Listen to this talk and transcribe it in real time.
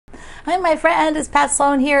Hi, my friend, it's Pat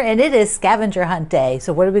Sloan here, and it is scavenger hunt day.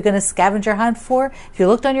 So what are we going to scavenger hunt for? If you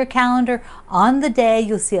looked on your calendar, on the day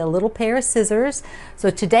you'll see a little pair of scissors. So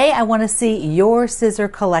today I want to see your scissor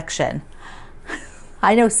collection.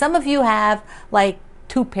 I know some of you have like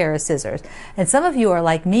 2 pair of scissors, and some of you are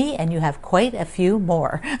like me and you have quite a few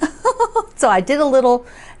more. So I did a little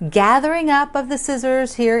gathering up of the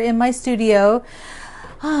scissors here in my studio.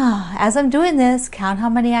 As I'm doing this, count how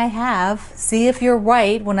many I have. See if you're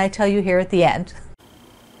right when I tell you here at the end.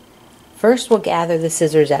 First, we'll gather the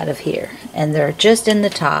scissors out of here, and they're just in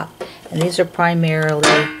the top, and these are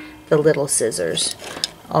primarily the little scissors.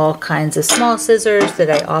 All kinds of small scissors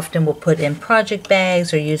that I often will put in project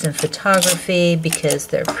bags or use in photography because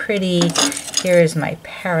they're pretty. Here is my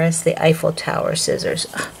Paris, the Eiffel Tower scissors.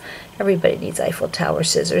 Everybody needs Eiffel Tower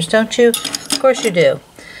scissors, don't you? Of course you do.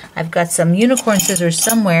 I've got some unicorn scissors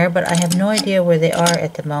somewhere, but I have no idea where they are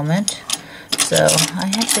at the moment. So I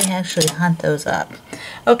have to actually hunt those up.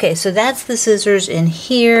 Okay, so that's the scissors in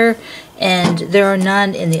here, and there are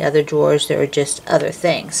none in the other drawers. There are just other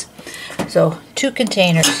things. So 2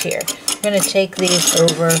 containers here. I'm going to take these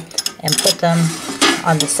over and put them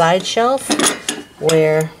on the side shelf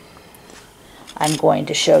where I'm going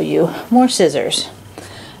to show you more scissors.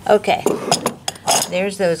 Okay,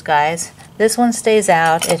 there's those guys. This one stays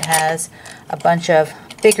out. It has a bunch of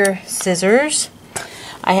bigger scissors.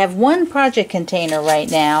 I have 1 project container right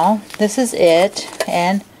now. This is it,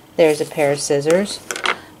 and there's a pair of scissors.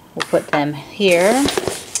 We'll put them here.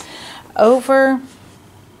 Over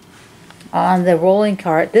on the rolling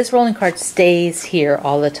cart, this rolling cart stays here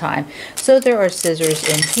all the time. So there are scissors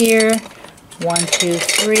in here. 1, 2,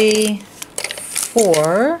 3,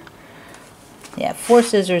 4. Yeah, 4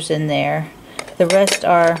 scissors in there. The rest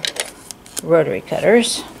are rotary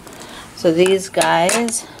cutters. So these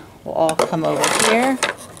guys will all come over here.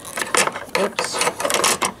 Oops.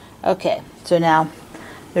 Okay, so now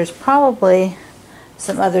there's probably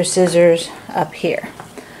some other scissors up here.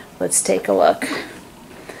 Let's take a look.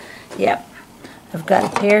 Yep, I've got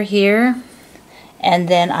a pair here, and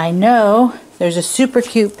then I know there's a super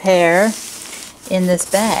cute pair in this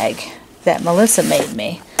bag that Melissa made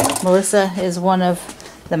me. Melissa is one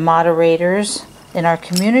of the moderators in our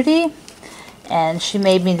community, and she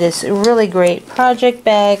made me this really great project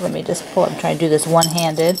bag. Let me just pull it. I'm trying to do this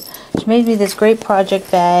one-handed. She made me this great project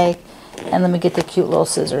bag, and let me get the cute little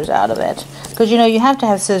scissors out of it. Because you know, you have to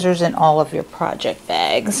have scissors in all of your project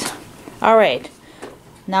bags. Alright,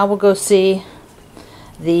 now we'll go see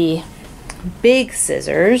the big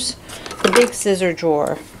scissors, the big scissor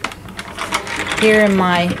drawer. Here in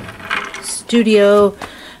my studio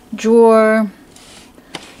drawer.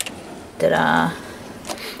 Ta-da!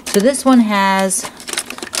 So this one has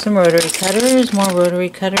some rotary cutters, more rotary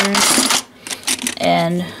cutters,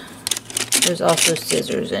 and there's also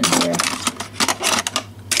scissors in here.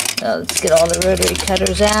 So let's get all the rotary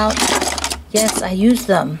cutters out. Yes, I use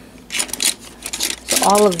them. So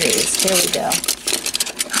all of these, here we go.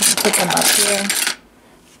 Let's put them up here.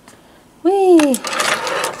 Whee!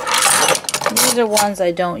 These are ones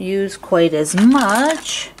I don't use quite as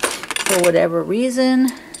much for whatever reason.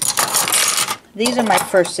 These are my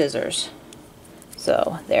first scissors.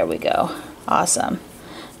 So there we go. Awesome.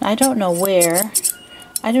 I don't know where.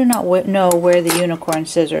 I do not know where the unicorn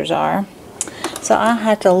scissors are. So I'll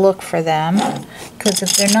have to look for them. Because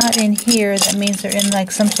if they're not in here, that means they're in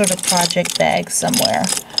like some sort of project bag somewhere.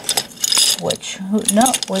 Which,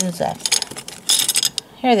 no, what is that?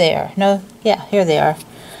 Here they are. No, yeah, here they are.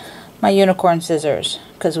 My unicorn scissors.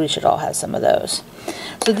 Because we should all have some of those.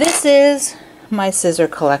 So this is my scissor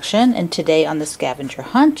collection, and today on the scavenger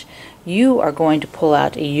hunt you are going to pull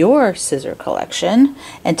out your scissor collection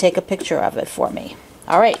and take a picture of it for me.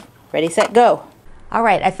 Alright, ready, set, go.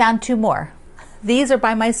 Alright, I found 2 more. These are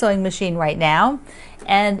by my sewing machine right now,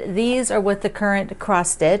 and these are with the current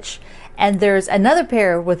cross stitch, and there's another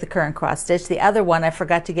pair with the current cross stitch. The other one I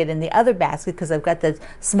forgot to get in the other basket because I've got the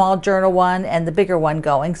small journal one and the bigger one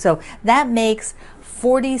going, so that makes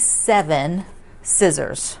 47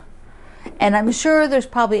 scissors. And I'm sure there's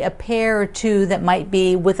probably a pair or 2 that might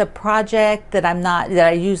be with a project that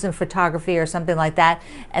I use in photography or something like that.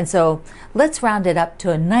 And so let's round it up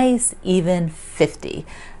to a nice even 50.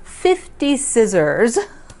 50 scissors.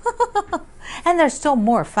 And there's still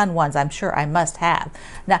more fun ones I'm sure I must have.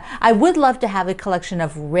 Now, I would love to have a collection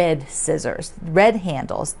of red scissors, red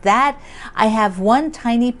handles. That, I have 1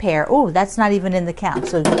 tiny pair. Oh, that's not even in the count.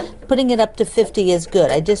 So putting it up to 50 is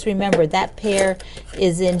good. I just remembered that pair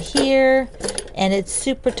is in here, and it's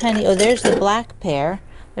super tiny. Oh, there's the black pair.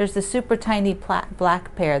 There's the super tiny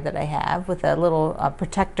black pair that I have with a little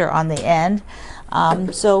protector on the end.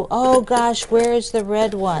 So, oh gosh, where's the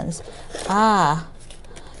red ones? Ah,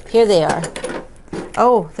 here they are.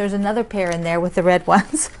 Oh, there's another pair in there with the red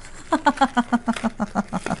ones.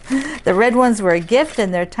 The red ones were a gift,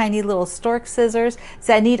 and they're tiny little stork scissors.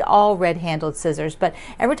 So I need all red-handled scissors, but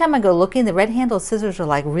every time I go looking, the red-handled scissors are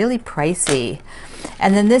like really pricey.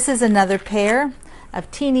 And then this is another pair of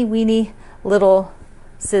teeny weeny little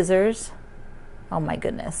scissors. Oh my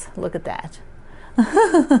goodness, look at that.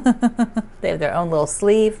 They have their own little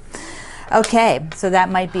sleeve. Okay, so that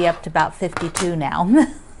might be up to about 52 now.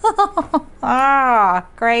 Ah,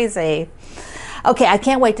 crazy. Okay, I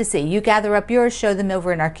can't wait to see. You gather up yours, show them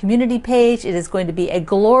over in our community page. It is going to be a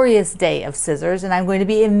glorious day of scissors, and I'm going to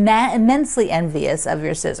be immensely envious of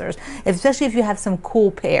your scissors, especially if you have some cool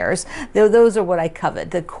pairs. Those are what I covet,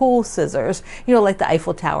 the cool scissors. You know, like the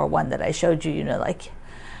Eiffel Tower one that I showed you, you know, like,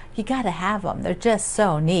 you got to have them. They're just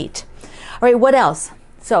so neat. All right, what else?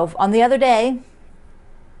 So on the other day,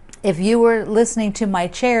 if you were listening to my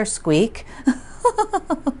chair squeak,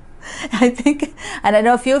 I think, and I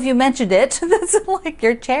know a few of you mentioned it, that's like,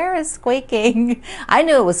 your chair is squeaking. I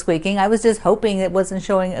knew it was squeaking. I was just hoping it wasn't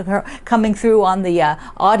coming through on the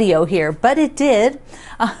audio here, but it did.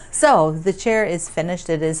 So the chair is finished.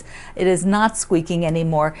 It is not squeaking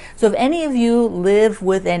anymore. So if any of you live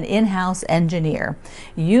with an in-house engineer,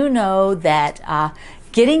 you know that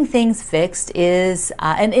getting things fixed is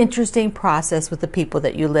an interesting process with the people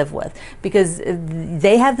that you live with, because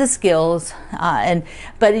they have the skills,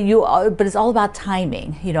 but it's all about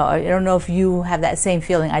timing. You know, I don't know if you have that same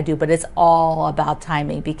feeling I do, but it's all about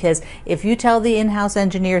timing, because if you tell the in-house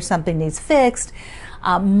engineer something needs fixed,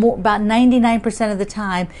 about 99% of the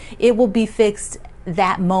time it will be fixed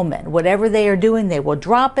that moment. Whatever they are doing, they will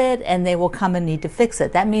drop it and they will come and need to fix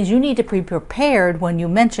it. That means you need to be prepared when you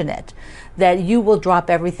mention it, that you will drop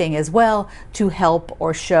everything as well to help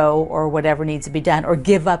or show or whatever needs to be done, or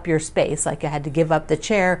give up your space, like I had to give up the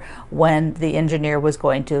chair when the engineer was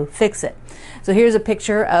going to fix it. So here's a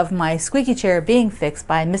picture of my squeaky chair being fixed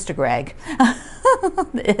by Mr. Greg.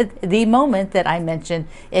 The moment that I mentioned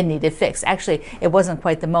it needed fixed. Actually, it wasn't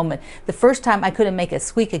quite the moment. The first time I couldn't make it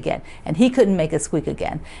squeak again, and he couldn't make it squeak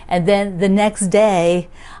again. And then the next day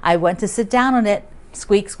I went to sit down on it,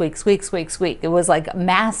 squeak, squeak, squeak, squeak, squeak. It was like a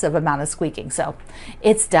massive amount of squeaking. So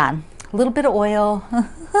it's done. A little bit of oil.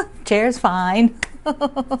 Chair's fine.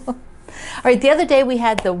 All right, the other day we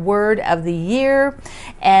had the word of the year,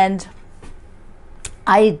 and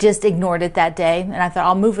I just ignored it that day, and I thought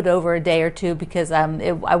I'll move it over a day or two, because I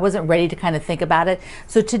wasn't ready to kind of think about it.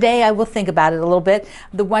 So today I will think about it a little bit.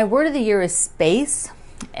 My word of the year is space,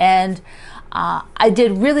 and I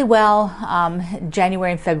did really well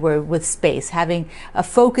January and February with space, having a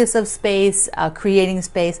focus of space, creating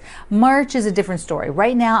space. March is a different story.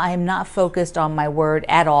 Right now I am not focused on my word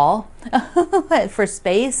at all for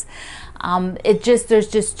space. There's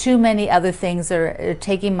just too many other things that are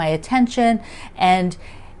taking my attention, and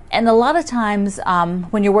a lot of times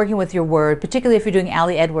when you're working with your word, particularly if you're doing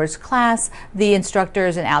Allie Edwards' class, the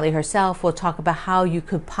instructors and Allie herself will talk about how you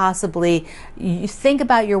could possibly think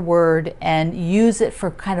about your word and use it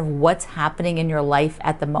for kind of what's happening in your life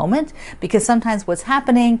at the moment, because sometimes what's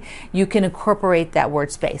happening, you can incorporate that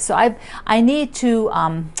word space. So I need to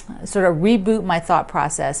sort of reboot my thought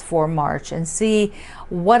process for March and see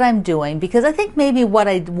what I'm doing, because I think maybe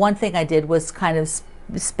one thing I did was kind of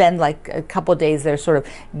spend like a couple days there sort of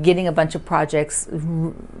getting a bunch of projects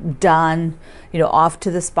done, you know, off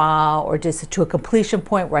to the spa, or just to a completion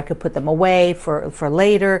point where I could put them away for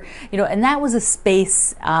later, you know, and that was a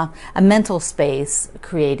space, a mental space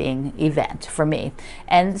creating event for me.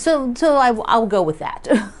 And so I'll go with that.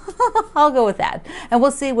 I'll go with that, and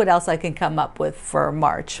we'll see what else I can come up with for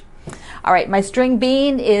March. All right, my string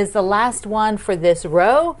bean is the last one for this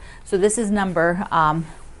row. So this is number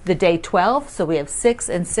the day 12, so we have 6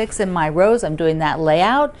 and 6 in my rows. I'm doing that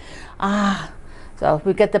layout. So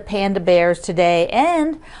we've got the panda bears today,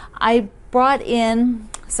 and I brought in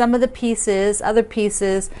some of the pieces, other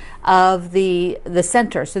pieces of the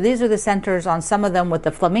center. So these are the centers on some of them with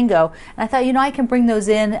the flamingo, and I thought, you know, I can bring those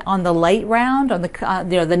in on the light round, on the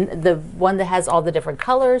the one that has all the different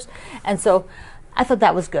colors, and so I thought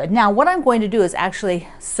that was good. Now what I'm going to do is actually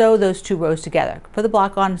sew those two rows together. Put the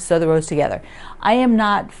block on, sew the rows together. I am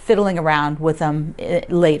not fiddling around with them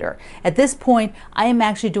later. At this point, I am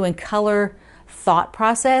actually doing color thought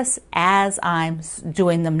process as I'm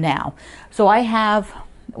doing them now. So I have,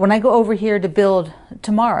 when I go over here to build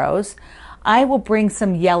tomorrow's, I will bring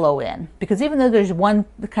some yellow in, because even though there's one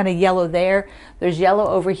kind of yellow there, there's yellow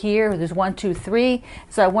over here, there's 1, 2, 3.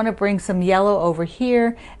 So I want to bring some yellow over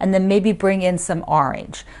here and then maybe bring in some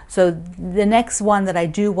orange. So the next one that I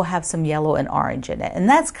do will have some yellow and orange in it. And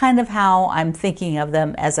that's kind of how I'm thinking of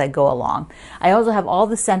them as I go along. I also have all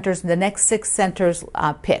the centers, the next 6 centers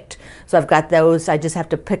picked. So I've got those, I just have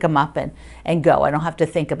to pick them up and go. I don't have to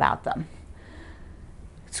think about them.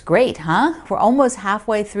 It's great, huh? We're almost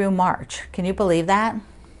halfway through March. Can you believe that?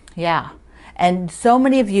 Yeah. And so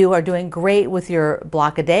many of you are doing great with your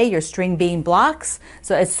block a day, your string bean blocks.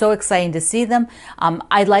 So it's so exciting to see them.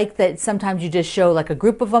 I like that sometimes you just show like a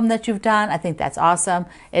group of them that you've done. I think that's awesome.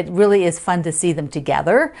 It really is fun to see them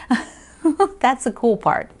together. That's the cool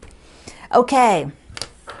part. Okay.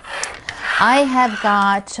 I have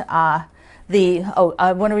got I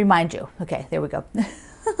want to remind you. Okay, there we go.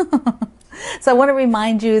 So I want to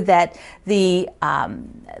remind you that the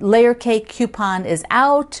layer cake coupon is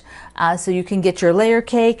out, so you can get your layer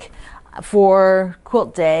cake for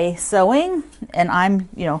quilt day sewing. And I'm,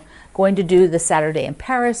 going to do the Saturday in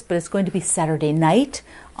Paris, but it's going to be Saturday night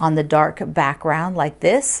on the dark background like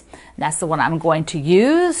this. And that's the one I'm going to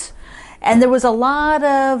use. And there was a lot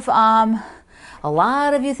of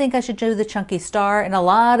you think I should do the chunky star, and a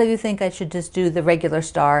lot of you think I should just do the regular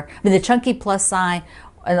star. I mean, the chunky plus sign.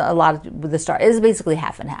 And a lot of the star is basically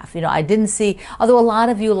half and half. I didn't see, although a lot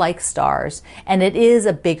of you like stars, and it is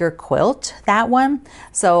a bigger quilt, that one.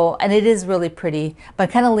 So, and it is really pretty,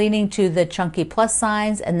 but kind of leaning to the chunky plus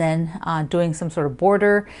signs and then doing some sort of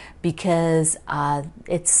border, because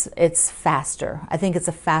it's faster. I think it's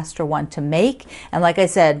a faster one to make. And like I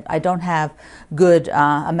said, I don't have good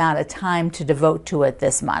amount of time to devote to it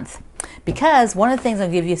this month. Because one of the things, I'll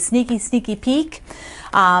give you a sneaky peek.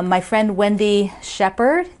 My friend Wendy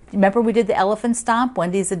Shepard, remember we did the elephant stomp?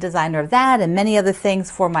 Wendy's the designer of that and many other things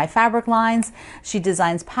for my fabric lines. She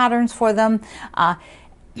designs patterns for them.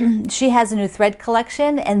 She has a new thread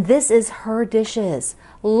collection, and this is her dishes.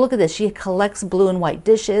 Look at this. She collects blue and white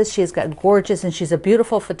dishes. She's got gorgeous, and she's a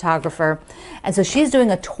beautiful photographer. And so she's doing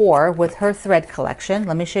a tour with her thread collection.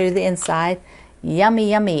 Let me show you the inside. Yummy,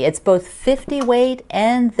 yummy. It's both 50 weight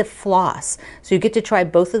and the floss. So you get to try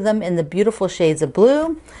both of them in the beautiful shades of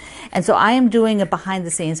blue. And so I am doing a behind the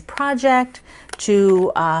scenes project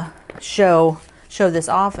to show this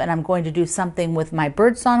off, and I'm going to do something with my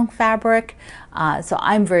birdsong fabric. So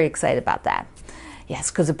I'm very excited about that. Yes,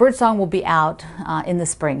 because the birdsong will be out in the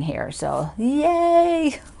spring here. So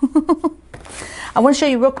yay! I want to show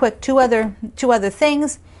you real quick two other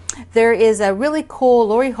things. There is a really cool,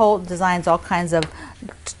 Lori Holt designs all kinds of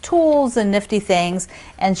tools and nifty things,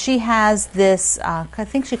 and she has this, I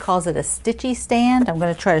think she calls it a stitchy stand. I'm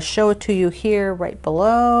going to try to show it to you here right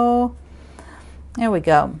below. There we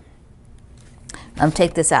go.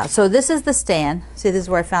 Take this out. So this is the stand. See, this is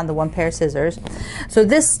where I found the one pair of scissors. So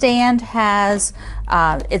this stand has,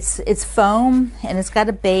 it's foam, and it's got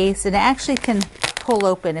a base, and it actually can pull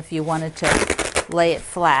open if you wanted to lay it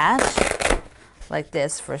flat like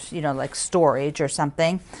this for, like storage or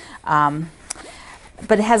something.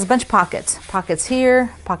 But it has a bunch of pockets. Pockets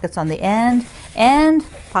here, pockets on the end, and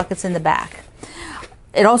pockets in the back.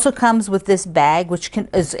 It also comes with this bag, which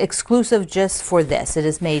is exclusive just for this. It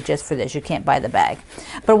is made just for this. You can't buy the bag.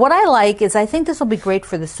 But what I like is I think this will be great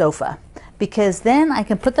for the sofa, because then I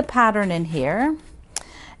can put the pattern in here.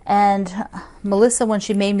 And Melissa, when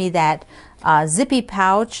she made me that zippy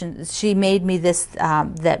pouch, and she made me this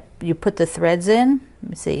that you put the threads in. Let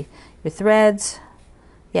me see your threads.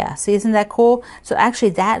 Yeah, see, isn't that cool? So actually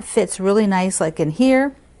that fits really nice, like in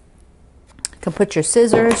here. You can put your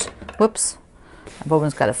scissors. Whoops, my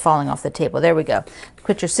bobbin's got it falling off the table. There we go.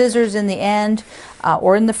 Put your scissors in the end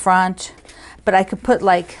or in the front. But I could put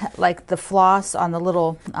like the floss on the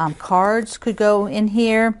little cards could go in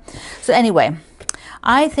here. So anyway,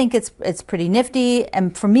 I think it's pretty nifty,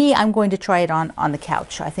 and for me, I'm going to try it on the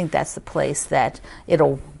couch. I think that's the place that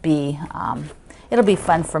it'll be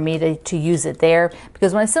fun for me to use it there,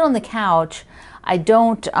 because when I sit on the couch, I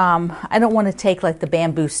don't want to take like the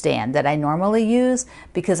bamboo stand that I normally use,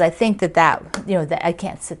 because I think that I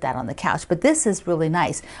can't sit that on the couch. But this is really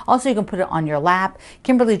nice. Also, you can put it on your lap.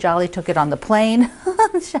 Kimberly Jolly took it on the plane.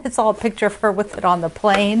 I saw a picture of her with it on the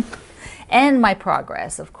plane. And my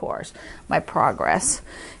progress, of course. My progress.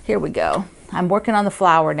 Here we go. I'm working on the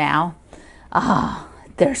flower now.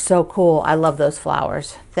 They're so cool. I love those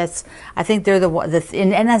flowers. I think they're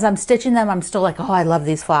and as I'm stitching them, I'm still like, oh, I love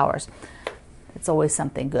these flowers. It's always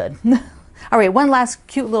something good. All right, one last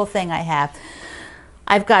cute little thing I have.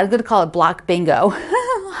 I'm going to call it block bingo.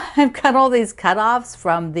 I've got all these cutoffs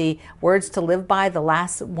from the Words to Live By, the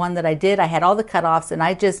last one that I did. I had all the cutoffs, and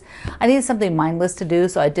I needed something mindless to do,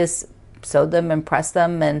 so I just sewed them and pressed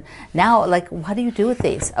them. And now, like, what do you do with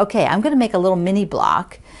these? Okay, I'm going to make a little mini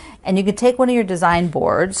block, and you can take one of your design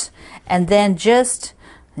boards and then just,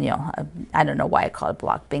 you know, I don't know why I call it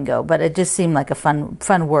block bingo, but it just seemed like a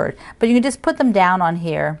fun word. But you can just put them down on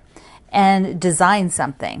here and design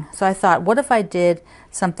something. So I thought, what if I did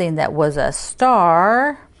something that was a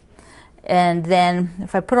star, and then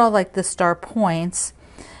if I put all like the star points,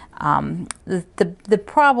 the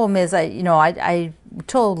problem is I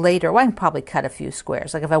told later, well, I can probably cut a few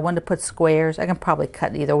squares. Like if I wanted to put squares, I can probably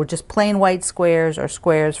cut either with just plain white squares or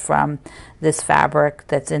squares from this fabric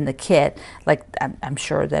that's in the kit. Like I'm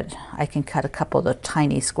sure that I can cut a couple of the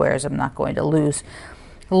tiny squares. I'm not going to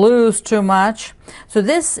lose too much. So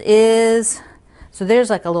this is, so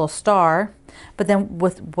there's like a little star, but then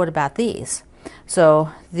what about these?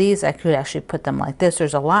 So these, I could actually put them like this.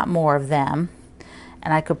 There's a lot more of them,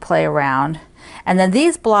 and I could play around. And then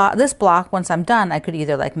this block, once I'm done, I could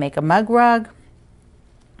either like make a mug rug.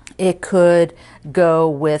 It could go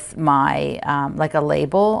with my, like a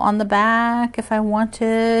label on the back if I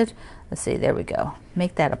wanted. Let's see, there we go.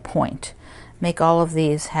 Make that a point. Make all of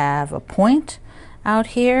these have a point out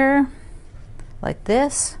here, like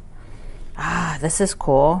this. Ah, this is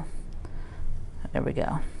cool. There we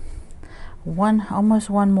go. Almost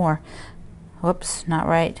one more. Whoops, not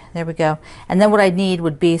right. There we go. And then what I need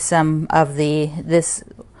would be some of this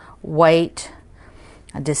white.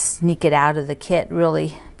 I just sneak it out of the kit,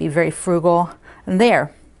 really be very frugal. And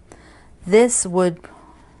there. This would,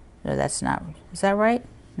 no, that's not, is that right?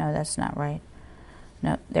 No, that's not right.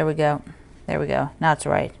 No, there we go. There we go. Now it's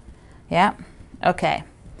right. Yeah. Okay.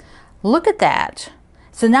 Look at that.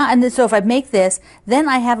 So now, and so if I make this, then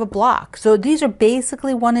I have a block. So these are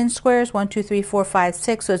basically 1-inch squares, 1, 2, 3, 4, 5,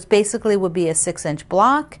 6. So it's basically would be a 6-inch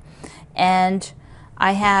block. And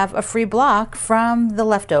I have a free block from the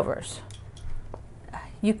leftovers.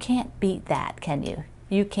 You can't beat that, can you?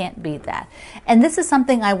 You can't beat that. And this is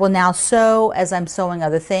something I will now sew as I'm sewing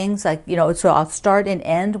other things. Like, you know, so I'll start and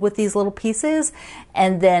end with these little pieces,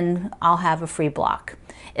 and then I'll have a free block.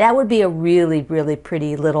 That would be a really, really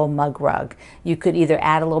pretty little mug rug. You could either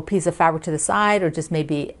add a little piece of fabric to the side, or just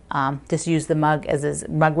maybe just use the mug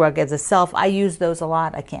rug as a self. I use those a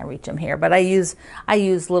lot. I can't reach them here, but I use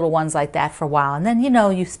little ones like that for a while. And then, you know,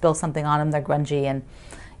 you spill something on them, they're grungy, and,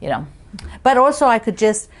 you know. But also I could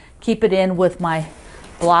just keep it in with my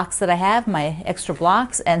blocks that I have, my extra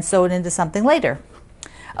blocks, and sew it into something later.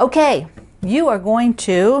 Okay, you are going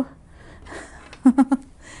to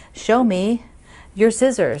show me your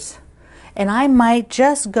scissors, and I might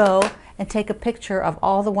just go and take a picture of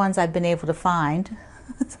all the ones I've been able to find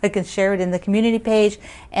so I can share it in the community page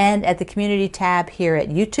and at the community tab here at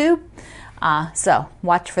YouTube. So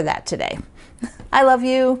watch for that today. I love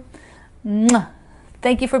you. Mwah.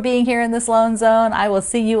 Thank you for being here in the Sloan Zone. I will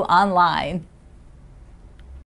see you online.